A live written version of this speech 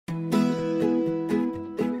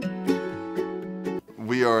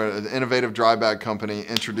We are an innovative dry bag company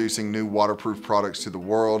introducing new waterproof products to the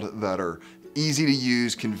world that are easy to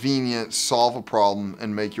use, convenient, solve a problem,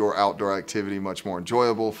 and make your outdoor activity much more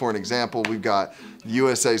enjoyable. For an example, we've got the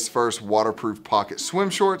USA's first waterproof pocket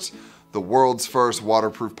swim shorts, the world's first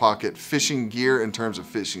waterproof pocket fishing gear in terms of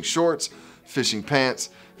fishing shorts, fishing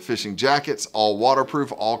pants, fishing jackets, all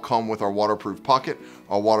waterproof, all come with our waterproof pocket.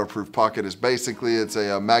 Our waterproof pocket is basically, it's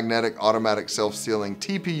a magnetic, automatic, self-sealing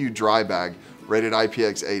TPU dry bag, rated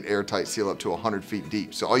IPX8 airtight seal up to 100 feet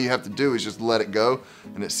deep. So all you have to do is just let it go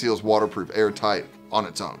and it seals waterproof airtight on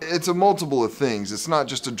its own. It's a multiple of things. It's not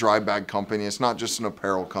just a dry bag company. It's not just an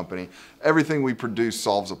apparel company. Everything we produce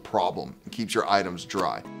solves a problem and keeps your items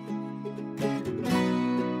dry.